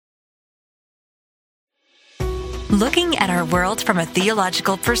Looking at our world from a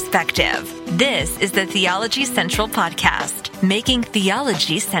theological perspective. This is the Theology Central Podcast, making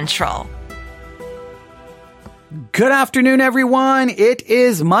theology central. Good afternoon, everyone. It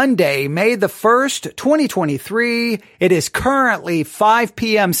is Monday, May the 1st, 2023. It is currently 5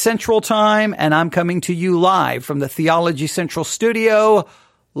 p.m. Central Time, and I'm coming to you live from the Theology Central studio,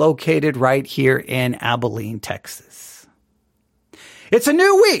 located right here in Abilene, Texas. It's a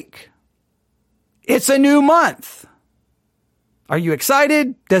new week. It's a new month. Are you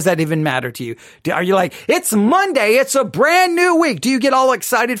excited? Does that even matter to you? Are you like, it's Monday, it's a brand new week? Do you get all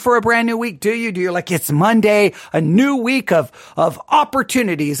excited for a brand new week? Do you like, it's Monday, a new week of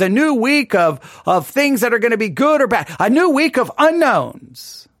opportunities, a new week of things that are going to be good or bad, a new week of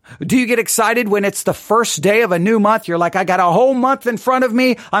unknowns? Do you get excited when it's the first day of a new month? You're like, I got a whole month in front of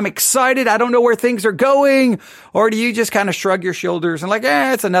me. I'm excited. I don't know where things are going. Or do you just kind of shrug your shoulders and like,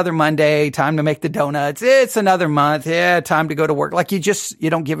 it's another Monday, time to make the donuts. It's another month. Yeah, time to go to work. Like you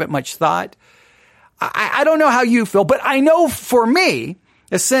don't give it much thought. I don't know how you feel, but I know for me,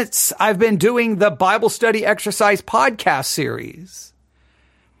 since I've been doing the Bible Study Exercise podcast series,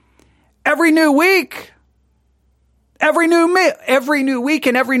 every new week, every new week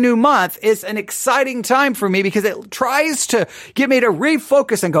and every new month is an exciting time for me because it tries to get me to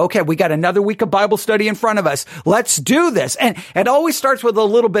refocus and go, okay, we got another week of Bible study in front of us. Let's do this. And it always starts with a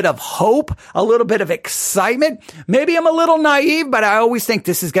little bit of hope, a little bit of excitement. Maybe I'm a little naive, but I always think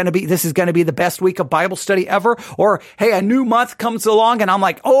this is going to be the best week of Bible study ever. Or, hey, a new month comes along and I'm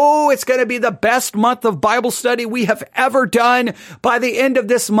like, oh, it's going to be the best month of Bible study we have ever done. By the end of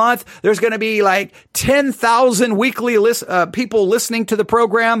this month, there's going to be like 10,000 weekly people listening to the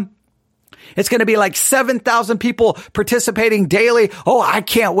program. It's going to be like 7,000 people participating daily. Oh, I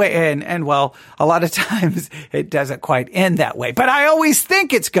can't wait. And well, a lot of times it doesn't quite end that way, but I always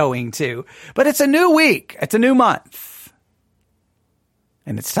think it's going to. But it's a new week. It's a new month.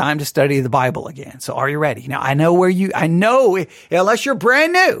 And it's time to study the Bible again. So are you ready? Now, I know unless you're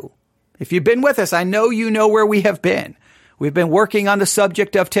brand new, if you've been with us, I know you know where we have been. We've been working on the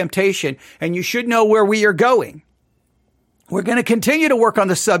subject of temptation, and you should know where we are going. We're going to continue to work on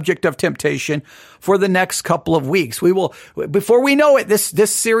the subject of temptation for the next couple of weeks. We will, before we know it,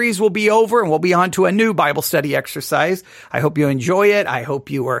 this series will be over and we'll be on to a new Bible study exercise. I hope you enjoy it. I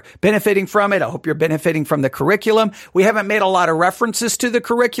hope you are benefiting from it. I hope you're benefiting from the curriculum. We haven't made a lot of references to the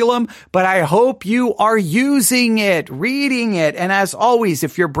curriculum, but I hope you are using it, reading it. And as always,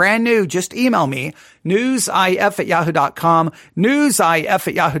 if you're brand new, just email me, newsif@yahoo.com,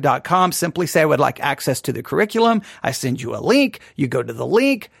 newsif@yahoo.com. Simply say I would like access to the curriculum. I send you a link. You go to the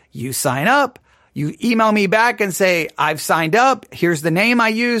link. You sign up. You email me back and say, I've signed up. Here's the name I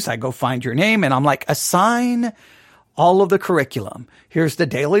use. I go find your name and I'm like, assign all of the curriculum. Here's the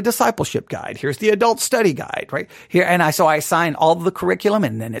daily discipleship guide. Here's the adult study guide, right here. And so I assign all of the curriculum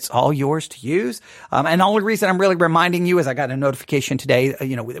and then it's all yours to use. And the only reason I'm really reminding you is I got a notification today,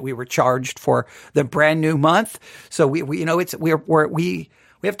 that we were charged for the brand new month. So we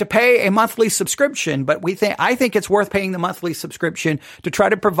have to pay a monthly subscription, but I think it's worth paying the monthly subscription to try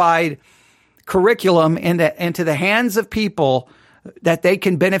to provide curriculum into the hands of people that they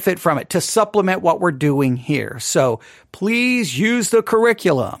can benefit from it to supplement what we're doing here. So please use the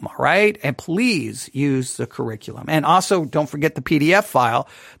curriculum, all right? And please use the curriculum. And also don't forget the PDF file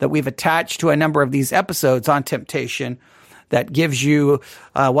that we've attached to a number of these episodes on temptation that gives you,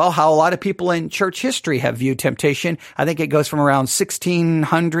 how a lot of people in church history have viewed temptation. I think it goes from around 1600,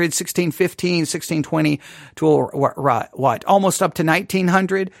 1615, 1620 to almost up to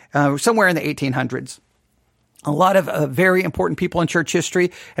 1900, somewhere in the 1800s. A lot of very important people in church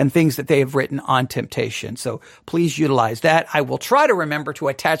history and things that they have written on temptation. So please utilize that. I will try to remember to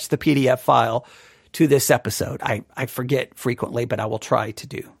attach the PDF file to this episode. I forget frequently, but I will try to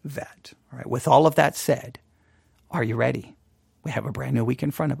do that. All right. With all of that said, are you ready? We have a brand new week in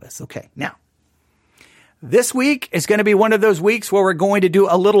front of us. Okay. Now, this week is going to be one of those weeks where we're going to do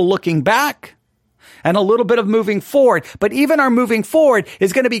a little looking back and a little bit of moving forward. But even our moving forward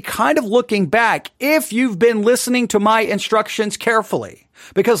is going to be kind of looking back if you've been listening to my instructions carefully.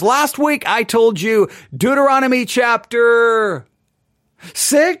 Because last week I told you Deuteronomy chapter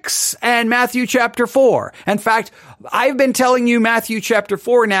 6 and Matthew chapter 4. In fact, I've been telling you Matthew chapter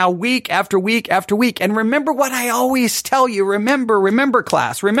 4 now week after week after week. And remember what I always tell you. Remember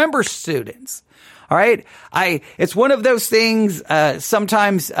class, remember students. All right. It's one of those things.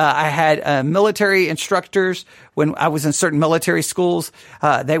 Sometimes I had military instructors when I was in certain military schools.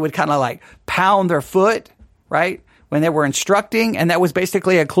 They would kind of like pound their foot, right? when they were instructing, and that was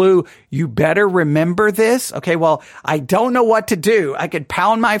basically a clue. You better remember this. Okay, well, I don't know what to do. I could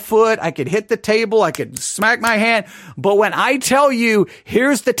pound my foot. I could hit the table. I could smack my hand. But when I tell you,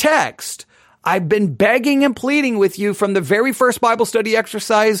 here's the text, I've been begging and pleading with you from the very first Bible study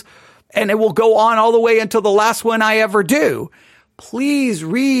exercise, and it will go on all the way until the last one I ever do. Please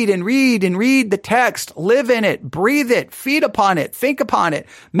read and read and read the text, live in it, breathe it, feed upon it, think upon it,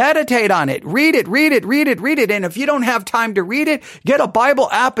 meditate on it, read it, read it, read it, read it. And if you don't have time to read it, get a Bible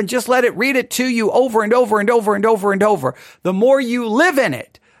app and just let it read it to you over and over and over and over and over. The more you live in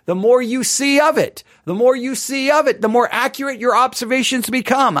it, the more you see of it. The more you see of it, the more accurate your observations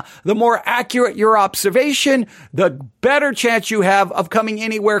become. The more accurate your observation, the better chance you have of coming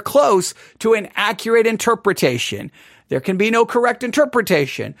anywhere close to an accurate interpretation. There can be no correct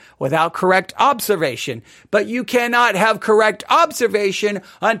interpretation without correct observation, but you cannot have correct observation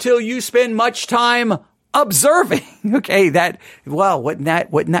until you spend much time observing. Okay, wasn't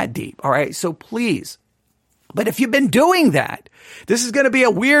that deep? All right, so please. But if you've been doing that, this is going to be a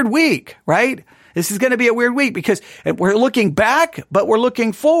weird week, right? This is going to be a weird week because we're looking back, but we're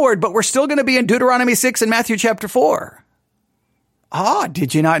looking forward, but we're still going to be in Deuteronomy 6 and Matthew chapter 4.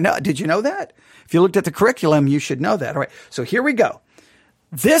 Did you not know? Did you know that? If you looked at the curriculum, you should know that. All right. So here we go.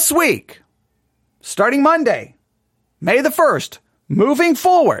 This week, starting Monday, May the 1st, moving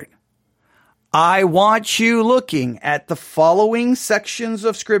forward, I want you looking at the following sections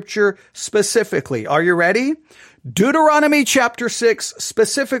of scripture specifically. Are you ready? Deuteronomy chapter 6,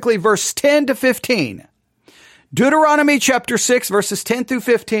 specifically verse 10 to 15. Deuteronomy chapter 6, verses 10 through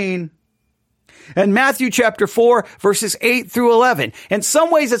 15. And Matthew chapter 4, verses 8 through 11. In some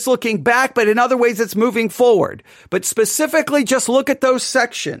ways it's looking back, but in other ways it's moving forward. But specifically, just look at those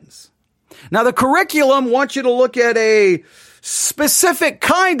sections. Now, the curriculum wants you to look at a specific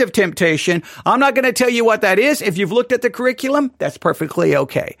kind of temptation. I'm not going to tell you what that is. If you've looked at the curriculum, that's perfectly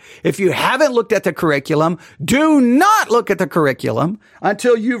okay. If you haven't looked at the curriculum, do not look at the curriculum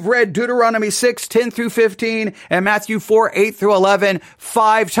until you've read Deuteronomy 6, 10 through 15 and Matthew 4, 8 through 11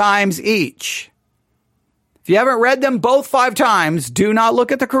 5 times each. If you haven't read them both 5 times, do not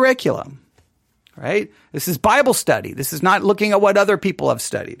look at the curriculum. All right? This is Bible study. This is not looking at what other people have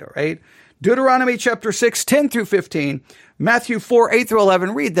studied. All right? Deuteronomy chapter 6, 10 through 15, Matthew 4, 8 through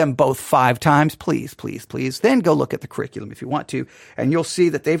 11. Read them both 5 times, please, please, please. Then go look at the curriculum if you want to, and you'll see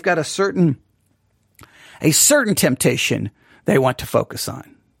that they've got a certain temptation they want to focus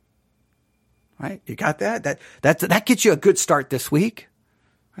on. Right? You got that? That gets you a good start this week.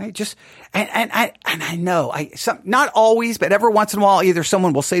 Right? I know, not always, but every once in a while, either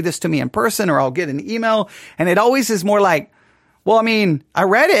someone will say this to me in person or I'll get an email, and it always is more like, well, I mean, I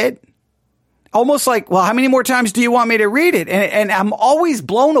read it. Almost like, well, how many more times do you want me to read it? And I'm always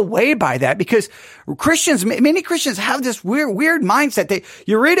blown away by that because many Christians have this weird mindset.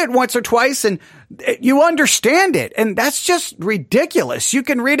 You read it once or twice and you understand it. And that's just ridiculous. You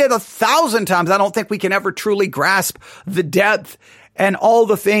can read it 1,000 times. I don't think we can ever truly grasp the depth and all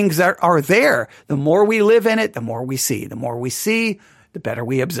the things that are there. The more we live in it, the more we see. The more we see, the better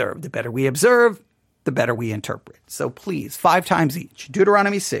we observe. The better we observe, the better we interpret. So please, 5 times each.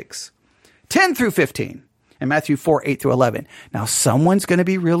 Deuteronomy 6. 10 through 15, and Matthew 4, 8 through 11. Now, someone's going to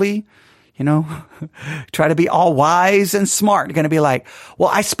be really, try to be all wise and smart. They're going to be like, well,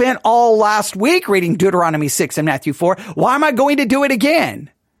 I spent all last week reading Deuteronomy 6 and Matthew 4. Why am I going to do it again?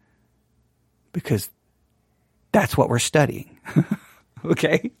 Because that's what we're studying.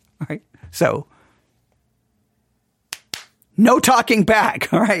 Okay? All right. So, no talking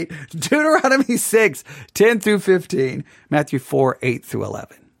back. All right. Deuteronomy 6, 10 through 15, Matthew 4, 8 through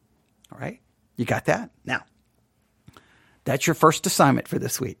 11. All right. You got that? Now, that's your first assignment for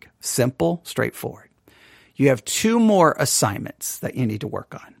this week. Simple, straightforward. You have 2 more assignments that you need to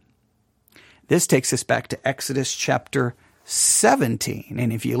work on. This takes us back to Exodus chapter 17.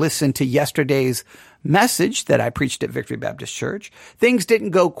 And if you listen to yesterday's message that I preached at Victory Baptist Church, things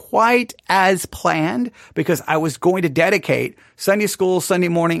didn't go quite as planned because I was going to dedicate Sunday school, Sunday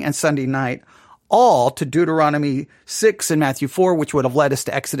morning, and Sunday night all to Deuteronomy 6 and Matthew 4, which would have led us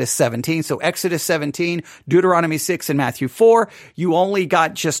to Exodus 17. So Exodus 17, Deuteronomy 6, and Matthew 4, you only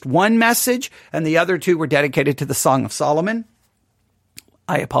got just one message, and the other 2 were dedicated to the Song of Solomon.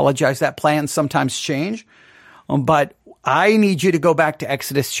 I apologize, that plans sometimes change, but I need you to go back to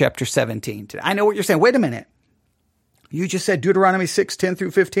Exodus chapter 17. I know what you're saying. Wait a minute. You just said Deuteronomy 6, 10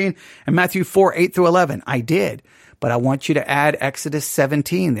 through 15, and Matthew 4, 8 through 11. I did. But I want you to add Exodus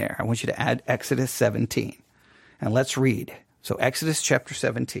 17 there. I want you to add Exodus 17. And let's read. So Exodus chapter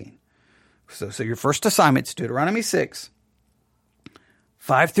 17. So your first assignment is Deuteronomy 6,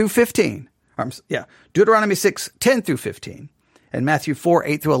 5 through 15. Deuteronomy 6, 10 through 15. And Matthew 4,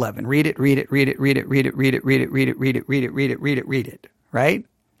 8 through 11. Read it, read it, read it, read it, read it, read it, read it, read it, read it, read it, read it, read it, read it, right?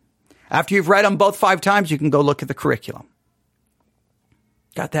 After you've read them both 5 times, you can go look at the curriculum.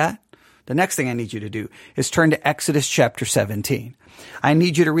 Got that? The next thing I need you to do is turn to Exodus chapter 17. I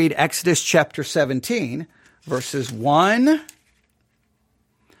need you to read Exodus chapter 17, verses 1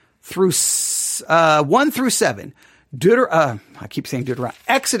 through 7. I keep saying Deuteronomy.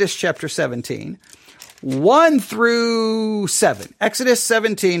 Exodus chapter 17, 1 through 7. Exodus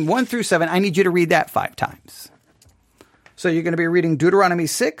 17, 1 through 7. I need you to read that 5 times. So you're going to be reading Deuteronomy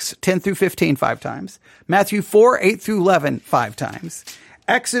 6, 10 through 15 5 times. Matthew 4, 8 through 11 5 times.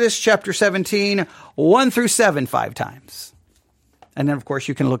 Exodus chapter 17, 1 through 7 5 times. And then, of course,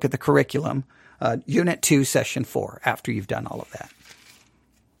 you can look at the curriculum, Unit 2, Session 4, after you've done all of that.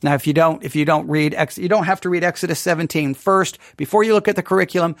 Now, if you don't read, you don't have to read Exodus 17 first before you look at the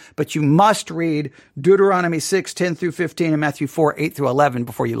curriculum, but you must read Deuteronomy 6, 10 through 15 and Matthew 4, 8 through 11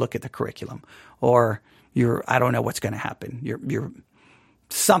 before you look at the curriculum. Or I don't know what's going to happen.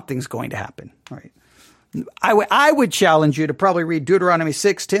 Something's going to happen. All right. I would challenge you to probably read Deuteronomy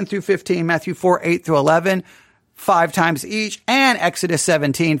 6, 10 through 15, Matthew 4, 8 through 11, 5 times each, and Exodus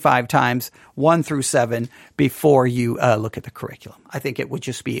 17 5 times, 1 through 7, before you look at the curriculum. I think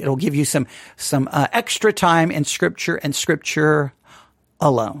it'll give you some extra time in Scripture and Scripture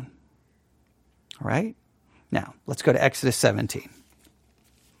alone. All right? Now, let's go to Exodus 17.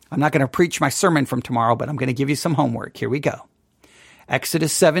 I'm not going to preach my sermon from tomorrow, but I'm going to give you some homework. Here we go.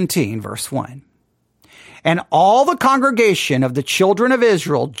 Exodus 17, verse 1. And all the congregation of the children of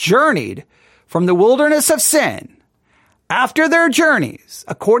Israel journeyed from the wilderness of Sin after their journeys,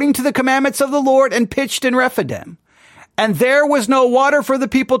 according to the commandments of the Lord, and pitched in Rephidim. And there was no water for the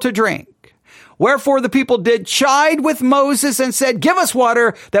people to drink. Wherefore the people did chide with Moses and said, Give us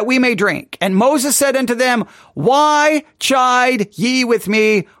water that we may drink. And Moses said unto them, Why chide ye with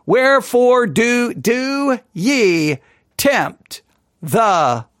me? Wherefore do ye tempt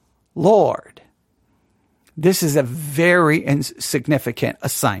the Lord? This is a very significant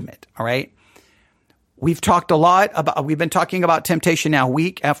assignment, all right? We've been talking about temptation now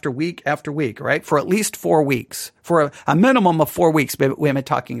week after week after week, right? For at least 4 weeks, for a minimum of 4 weeks, we've been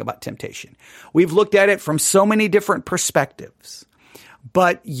talking about temptation. We've looked at it from so many different perspectives.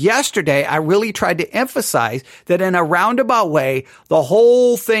 But yesterday, I really tried to emphasize that in a roundabout way, the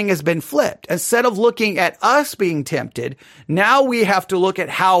whole thing has been flipped. Instead of looking at us being tempted, now we have to look at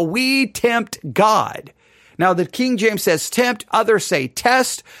how we tempt God. Now, the King James says tempt, others say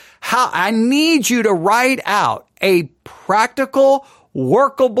test. I need you to write out a practical,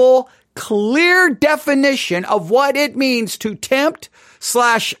 workable, clear definition of what it means to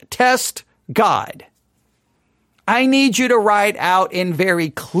tempt/test God. I need you to write out in very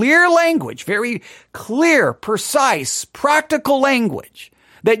clear language, very clear, precise, practical language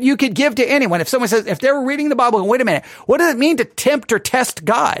that you could give to anyone. If someone says, if they were reading the Bible, wait a minute, what does it mean to tempt or test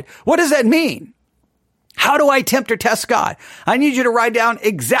God? What does that mean? How do I tempt or test God? I need you to write down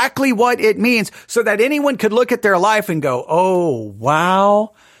exactly what it means so that anyone could look at their life and go, oh,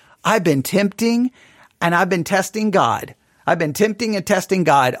 wow, I've been tempting and I've been testing God. I've been tempting and testing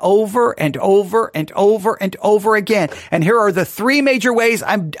God over and over and over and over again. And here are the 3 major ways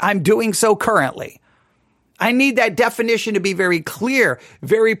I'm doing so currently. I need that definition to be very clear,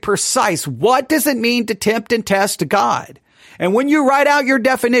 very precise. What does it mean to tempt and test God? And when you write out your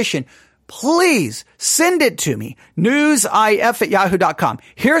definition, please send it to me, newsif@yahoo.com.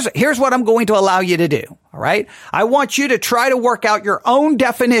 Here's what I'm going to allow you to do. All right. I want you to try to work out your own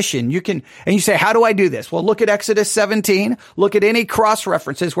definition. And you say, how do I do this? Well, look at Exodus 17. Look at any cross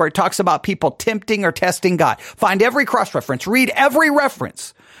references where it talks about people tempting or testing God. Find every cross reference. Read every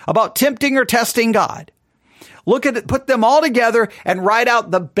reference about tempting or testing God. Look at it, put them all together and write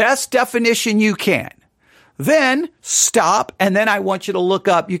out the best definition you can. Then stop, and then I want you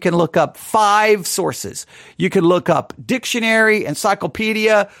to you can look up 5 sources. You can look up dictionary,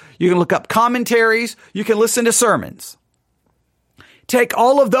 encyclopedia. You can look up commentaries. You can listen to sermons. Take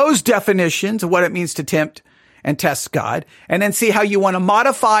all of those definitions of what it means to tempt and test God, and then see how you want to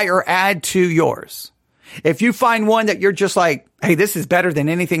modify or add to yours. If you find one that you're just like, hey, this is better than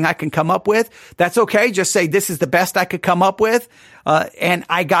anything I can come up with, that's okay. Just say, this is the best I could come up with, and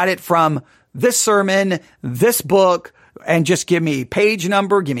I got it from this sermon, this book, and just give me page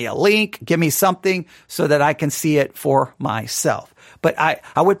number, give me a link, give me something so that I can see it for myself. But I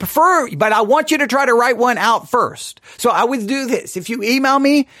would prefer, but I want you to try to write one out first. So I would do this. If you email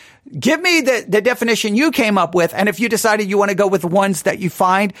me, give me the definition you came up with. And if you decided you want to go with the ones that you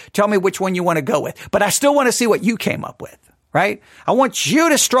find, tell me which one you want to go with. But I still want to see what you came up with. right? I want you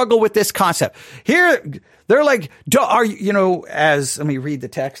to struggle with this concept. Here, they're like, let me read the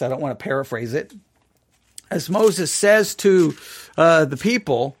text. I don't want to paraphrase it. As Moses says to the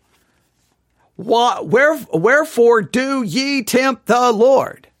people, wherefore do ye tempt the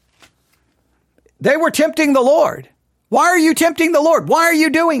Lord? They were tempting the Lord. Why are you tempting the Lord? Why are you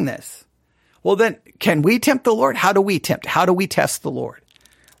doing this? Well, then, can we tempt the Lord? How do we tempt? How do we test the Lord?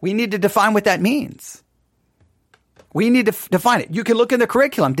 We need to define what that means. We need to define it. You can look in the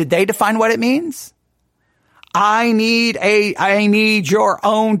curriculum. Did they define what it means? I need your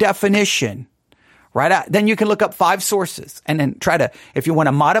own definition. Right? Then you can look up 5 sources and then if you want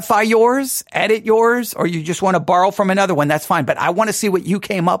to modify yours, edit yours, or you just want to borrow from another one, that's fine. But I want to see what you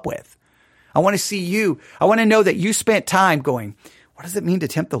came up with. I want to know that you spent time going, what does it mean to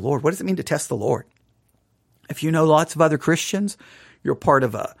tempt the Lord? What does it mean to test the Lord? If you know lots of other Christians, you're part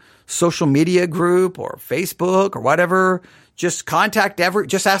of a social media group or Facebook or whatever, just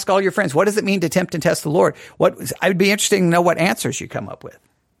just ask all your friends, what does it mean to tempt and test the Lord? I'd be interested to know what answers you come up with.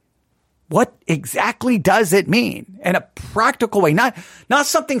 What exactly does it mean in a practical way? Not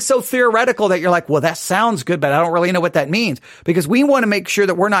something so theoretical that you're like, well, that sounds good, but I don't really know what that means. Because we want to make sure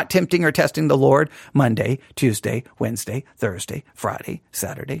that we're not tempting or testing the Lord Monday, Tuesday, Wednesday, Thursday, Friday,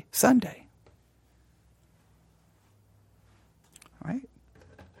 Saturday, Sunday. All right?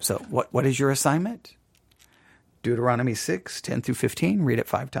 So what is your assignment? Deuteronomy 6, 10 through 15, read it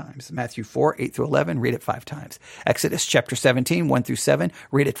 5 times. Matthew 4, 8 through 11, read it 5 times. Exodus chapter 17, 1 through 7,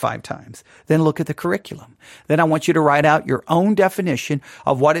 read it 5 times. Then look at the curriculum. Then I want you to write out your own definition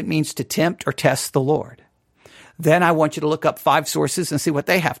of what it means to tempt or test the Lord. Then I want you to look up 5 sources and see what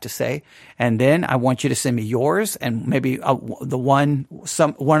they have to say. And then I want you to send me yours and maybe one of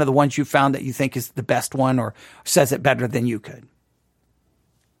the ones you found that you think is the best one or says it better than you could.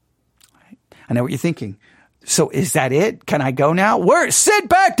 Right? I know what you're thinking. So is that it? Can I go now? Sit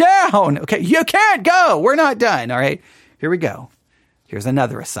back down. Okay, you can't go. We're not done. All right, here we go. Here's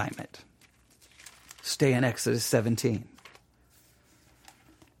another assignment. Stay in Exodus 17.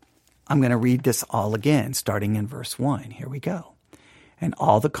 I'm going to read this all again, starting in verse 1. Here we go. And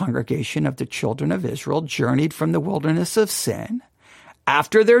all the congregation of the children of Israel journeyed from the wilderness of Sin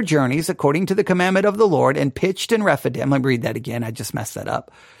after their journeys according to the commandment of the Lord and pitched in Rephidim. Let me read that again. I just messed that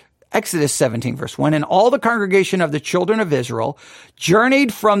up. Exodus 17, verse 1, and all the congregation of the children of Israel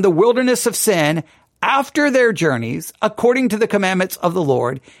journeyed from the wilderness of Sin after their journeys, according to the commandments of the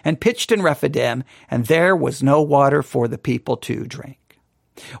Lord, and pitched in Rephidim, and there was no water for the people to drink.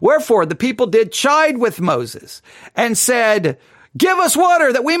 Wherefore the people did chide with Moses, and said, give us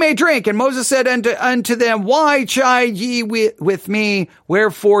water that we may drink. And Moses said unto them, why chide ye with me?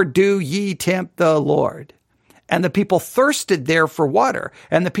 Wherefore do ye tempt the Lord? And the people thirsted there for water.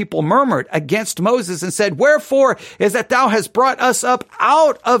 And the people murmured against Moses and said, wherefore is that thou hast brought us up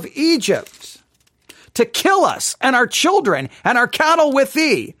out of Egypt to kill us and our children and our cattle with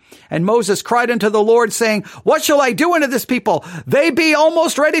thee? And Moses cried unto the Lord, saying, what shall I do unto this people? They be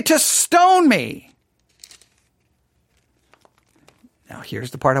almost ready to stone me. Now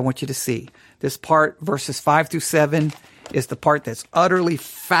here's the part I want you to see. This part, verses 5 through 7, is the part that's utterly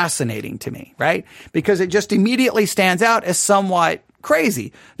fascinating to me, right? Because it just immediately stands out as somewhat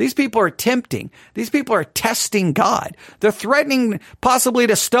crazy. These people are tempting. These people are testing God. They're threatening possibly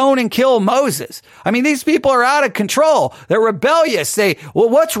to stone and kill Moses. I mean, these people are out of control. They're rebellious.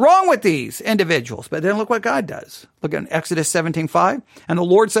 What's wrong with these individuals? But then look what God does. Look at Exodus 17:5. And the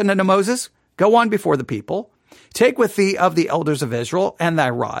Lord said unto Moses, go on before the people, take with thee of the elders of Israel and thy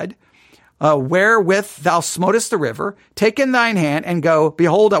rod, wherewith thou smotest the river, take in thine hand and go,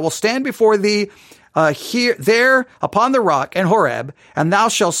 behold, I will stand before thee there upon the rock in Horeb, and thou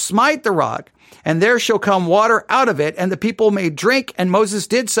shalt smite the rock, and there shall come water out of it, and the people may drink. And Moses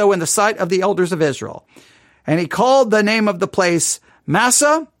did so in the sight of the elders of Israel. And he called the name of the place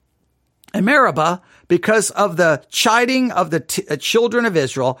Massah and Meribah, because of the chiding of the children of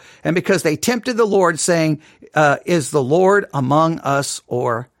Israel, and because they tempted the Lord, saying, is the Lord among us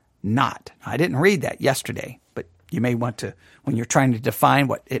or not? I didn't read that yesterday, but you may want to, when you're trying to define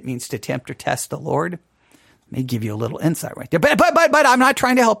what it means to tempt or test the Lord, let me give you a little insight right there. But I'm not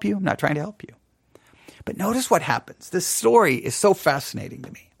trying to help you. I'm not trying to help you. But notice what happens. This story is so fascinating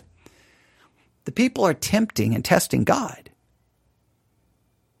to me. The people are tempting and testing God.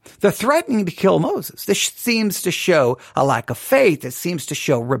 They're threatening to kill Moses. This seems to show a lack of faith. It seems to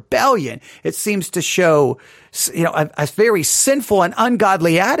show rebellion. It seems to show, a very sinful and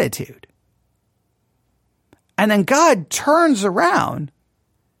ungodly attitude. And then God turns around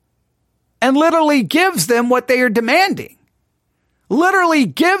and literally gives them what they are demanding. literally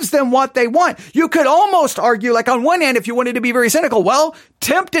gives them what they want. You could almost argue, like on one hand, if you wanted to be very cynical,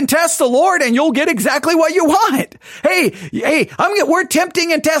 tempt and test the Lord and you'll get exactly what you want. Hey, we're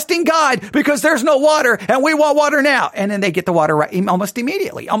tempting and testing God because there's no water and we want water now. And then they get the water right almost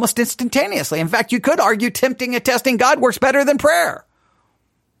immediately, almost instantaneously. In fact, you could argue tempting and testing God works better than prayer.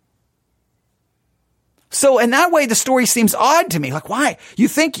 So in that way, the story seems odd to me. Like, why? You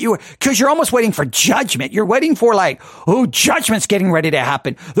think because you're almost waiting for judgment. You're waiting for judgment's getting ready to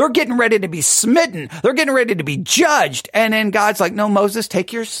happen. They're getting ready to be smitten. They're getting ready to be judged. And then God's like, no, Moses,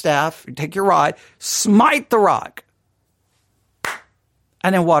 take your staff, take your rod, smite the rock.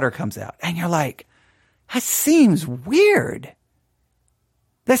 And then water comes out. And you're like, that seems weird.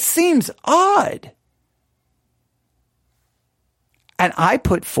 That seems odd. And I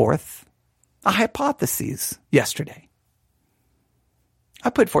put forth a hypothesis yesterday. I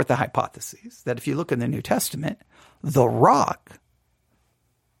put forth the hypothesis that if you look in the New Testament, the rock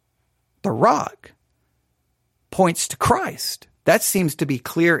points to Christ. That seems to be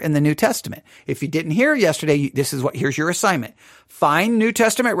clear in the New Testament. If you didn't hear yesterday, here's your assignment. Find New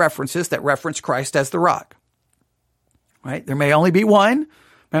Testament references that reference Christ as the rock. Right? There may only be one,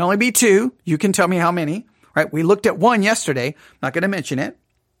 may only be two. You can tell me how many. Right? We looked at one yesterday. I'm not going to mention it.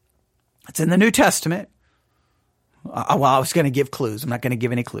 It's in the New Testament. I was going to give clues. I'm not going to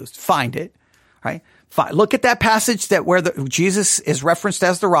give any clues. Find it, right? Look at that passage where Jesus is referenced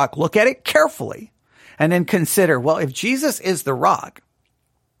as the rock. Look at it carefully and then consider, well, if Jesus is the rock,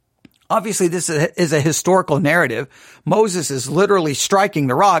 obviously this is a historical narrative. Moses is literally striking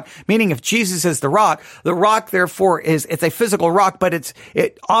the rock, meaning if Jesus is the rock therefore it's a physical rock, but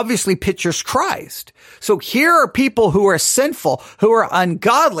it obviously pictures Christ. So here are people who are sinful, who are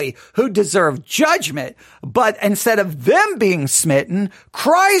ungodly, who deserve judgment, but instead of them being smitten,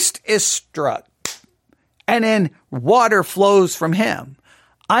 Christ is struck. And then water flows from him.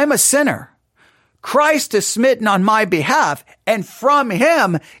 I'm a sinner. Christ is smitten on my behalf, and from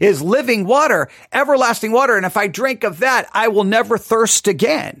him is living water, everlasting water. And if I drink of that, I will never thirst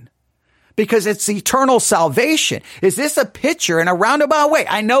again because it's eternal salvation. Is this a picture in a roundabout way?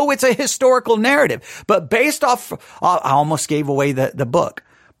 I know it's a historical narrative, but based off, I almost gave away the book.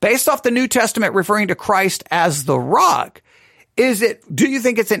 Based off the New Testament referring to Christ as the rock, do you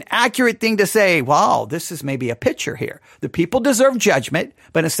think it's an accurate thing to say, wow, this is maybe a picture here? The people deserve judgment,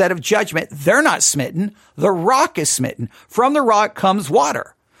 but instead of judgment, they're not smitten. The rock is smitten. From the rock comes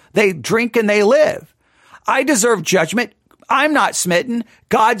water. They drink and they live. I deserve judgment. I'm not smitten.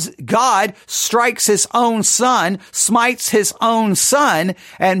 God strikes his own son, smites his own son,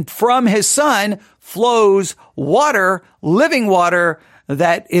 and from his son flows water, living water,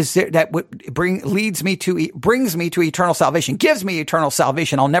 brings me to eternal salvation, gives me eternal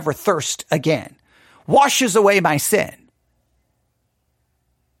salvation. I'll never thirst again, washes away my sin.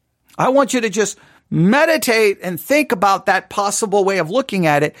 I want you to just meditate and think about that possible way of looking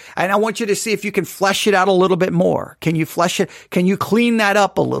at it. And I want you to see if you can flesh it out a little bit more. Can you flesh it? Can you clean that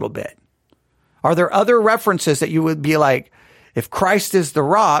up a little bit? Are there other references that you would be like, if Christ is the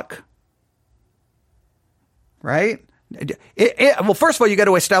rock, right? Well, first of all, you got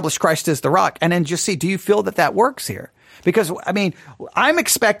to establish Christ as the rock and then just see, do you feel that works here? Because, I'm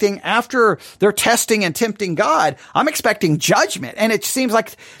expecting after they're testing and tempting God, I'm expecting judgment. And it seems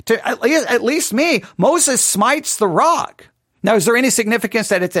like, at least me, Moses smites the rock. Now, is there any significance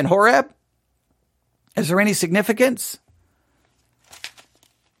that it's in Horeb? Is there any significance?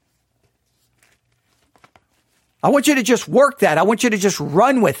 I want you to just work that. I want you to just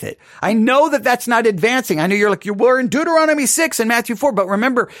run with it. I know that's not advancing. I know we're in Deuteronomy 6 and Matthew 4, but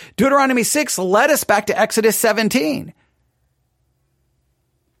remember, Deuteronomy 6 led us back to Exodus 17.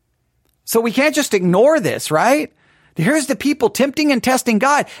 So we can't just ignore this, right? Here's the people tempting and testing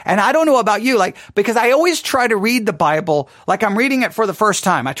God. And I don't know about you, because I always try to read the Bible like I'm reading it for the first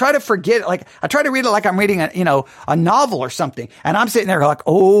time. I try to forget, I try to read it like I'm reading a novel or something. And I'm sitting there like,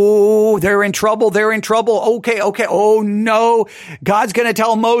 oh, they're in trouble. Okay. Oh no. God's going to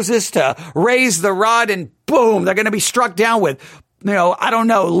tell Moses to raise the rod and boom, they're going to be struck down with,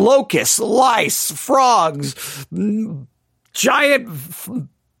 locusts, lice, frogs, giant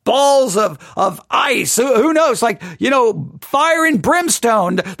balls of ice. Who knows? Fire and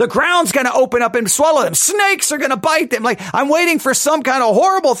brimstone. The ground's going to open up and swallow them. Snakes are going to bite them. I'm waiting for some kind of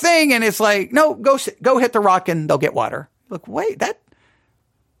horrible thing. And it's like, no, go hit the rock and they'll get water. Look, wait,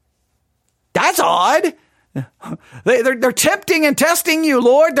 that's odd. They're tempting and testing you,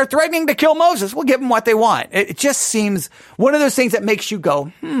 Lord. They're threatening to kill Moses. We'll give them what they want. It just seems one of those things that makes you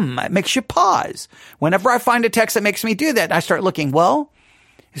go, it makes you pause. Whenever I find a text that makes me do that, I start looking, well,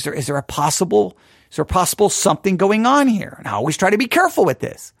 is there a possible Is there possible something going on here? And I always try to be careful with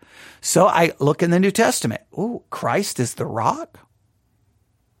this. So I look in the New Testament. Oh, Christ is the rock.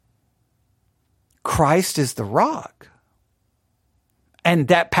 Christ is the rock. And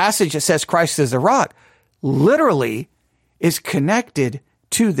that passage that says Christ is the rock literally is connected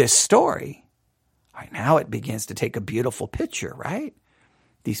to this story. All right, now it begins to take a beautiful picture, right?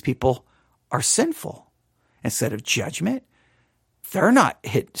 These people are sinful. Instead of judgment, they're not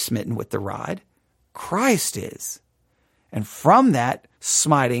smitten with the rod. Christ is. And from that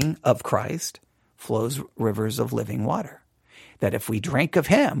smiting of Christ flows rivers of living water. That if we drink of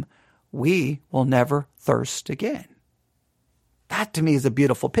him, we will never thirst again. That to me is a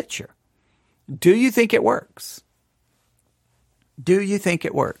beautiful picture. Do you think it works? Do you think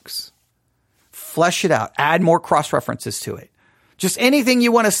it works? Flesh it out. Add more cross-references to it. Just anything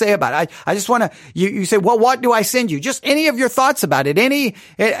you want to say about it. I just want to, you say, well, what do I send you? Just any of your thoughts about it,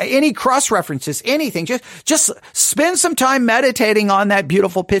 any cross-references, anything. Just spend some time meditating on that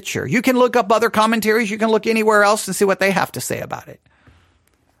beautiful picture. You can look up other commentaries. You can look anywhere else and see what they have to say about it.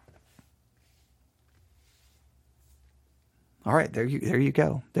 All right, there you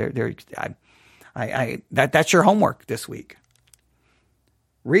go. That's your homework this week.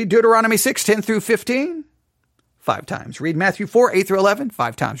 Read Deuteronomy 6, 10 through 15. 5 times. Read Matthew 4, 8 through 11,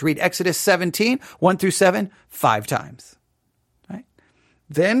 5 times. Read Exodus 17, 1 through 7, 5 times. Right?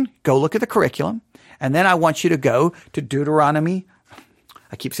 Then go look at the curriculum. And then I want you to go to Deuteronomy.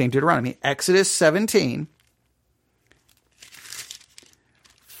 I keep saying Deuteronomy. Exodus 17,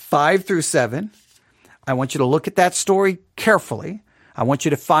 5 through 7. I want you to look at that story carefully. I want you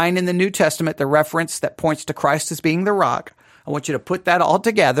to find in the New Testament the reference that points to Christ as being the rock. I want you to put that all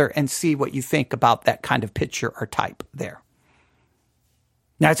together and see what you think about that kind of picture or type there.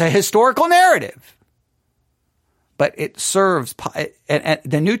 Now, it's a historical narrative, but it serves, and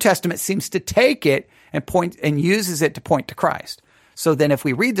the New Testament seems to take it and uses it to point to Christ. So then if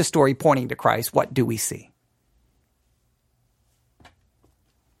we read the story pointing to Christ, what do we see?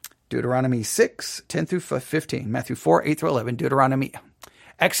 Deuteronomy 6, 10 through 15, Matthew 4, 8 through 11,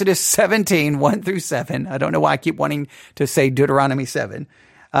 Exodus 17, 1 through 7. I don't know why I keep wanting to say Deuteronomy 7.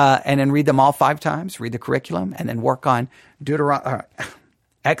 And then read them all 5 times, read the curriculum, and then work on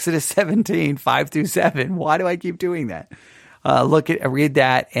Exodus 17, 5 through 7. Why do I keep doing that? Read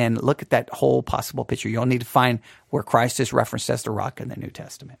that and look at that whole possible picture. You'll need to find where Christ is referenced as the rock in the New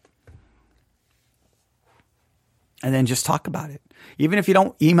Testament. And then just talk about it. Even if you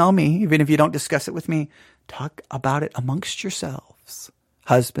don't email me, even if you don't discuss it with me, talk about it amongst yourselves.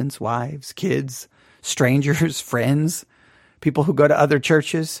 Husbands, wives, kids, strangers, friends, people who go to other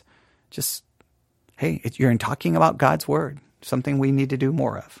churches. Just, hey, you're talking about God's word, something we need to do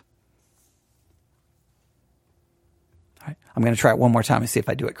more of. All right, I'm going to try it one more time and see if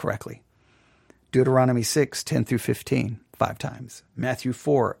I do it correctly. Deuteronomy 6, 10 through 15, 5 times. Matthew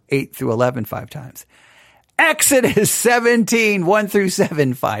 4, 8 through 11, 5 times. Exodus 17, 1 through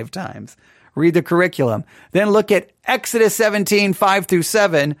 7, 5 times. Read the curriculum. Then look at Exodus 17, 5 through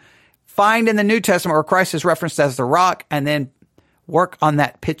 7. Find in the New Testament where Christ is referenced as the rock, and then work on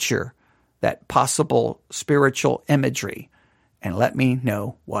that picture, that possible spiritual imagery, and let me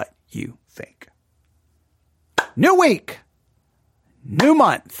know what you think. New week, new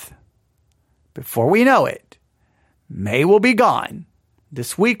month. Before we know it, May will be gone.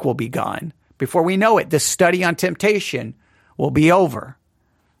 This week will be gone. Before we know it, this study on temptation will be over.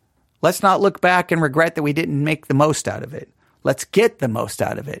 Let's not look back and regret that we didn't make the most out of it. Let's get the most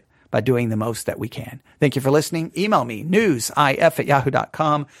out of it by doing the most that we can. Thank you for listening. Email me,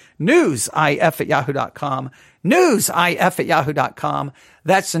 newsif@yahoo.com, newsif@yahoo.com, newsif@yahoo.com.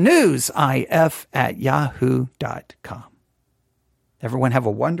 That's newsif@yahoo.com. Everyone have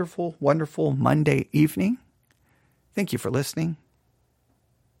a wonderful, wonderful Monday evening. Thank you for listening.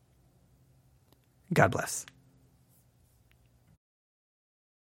 God bless.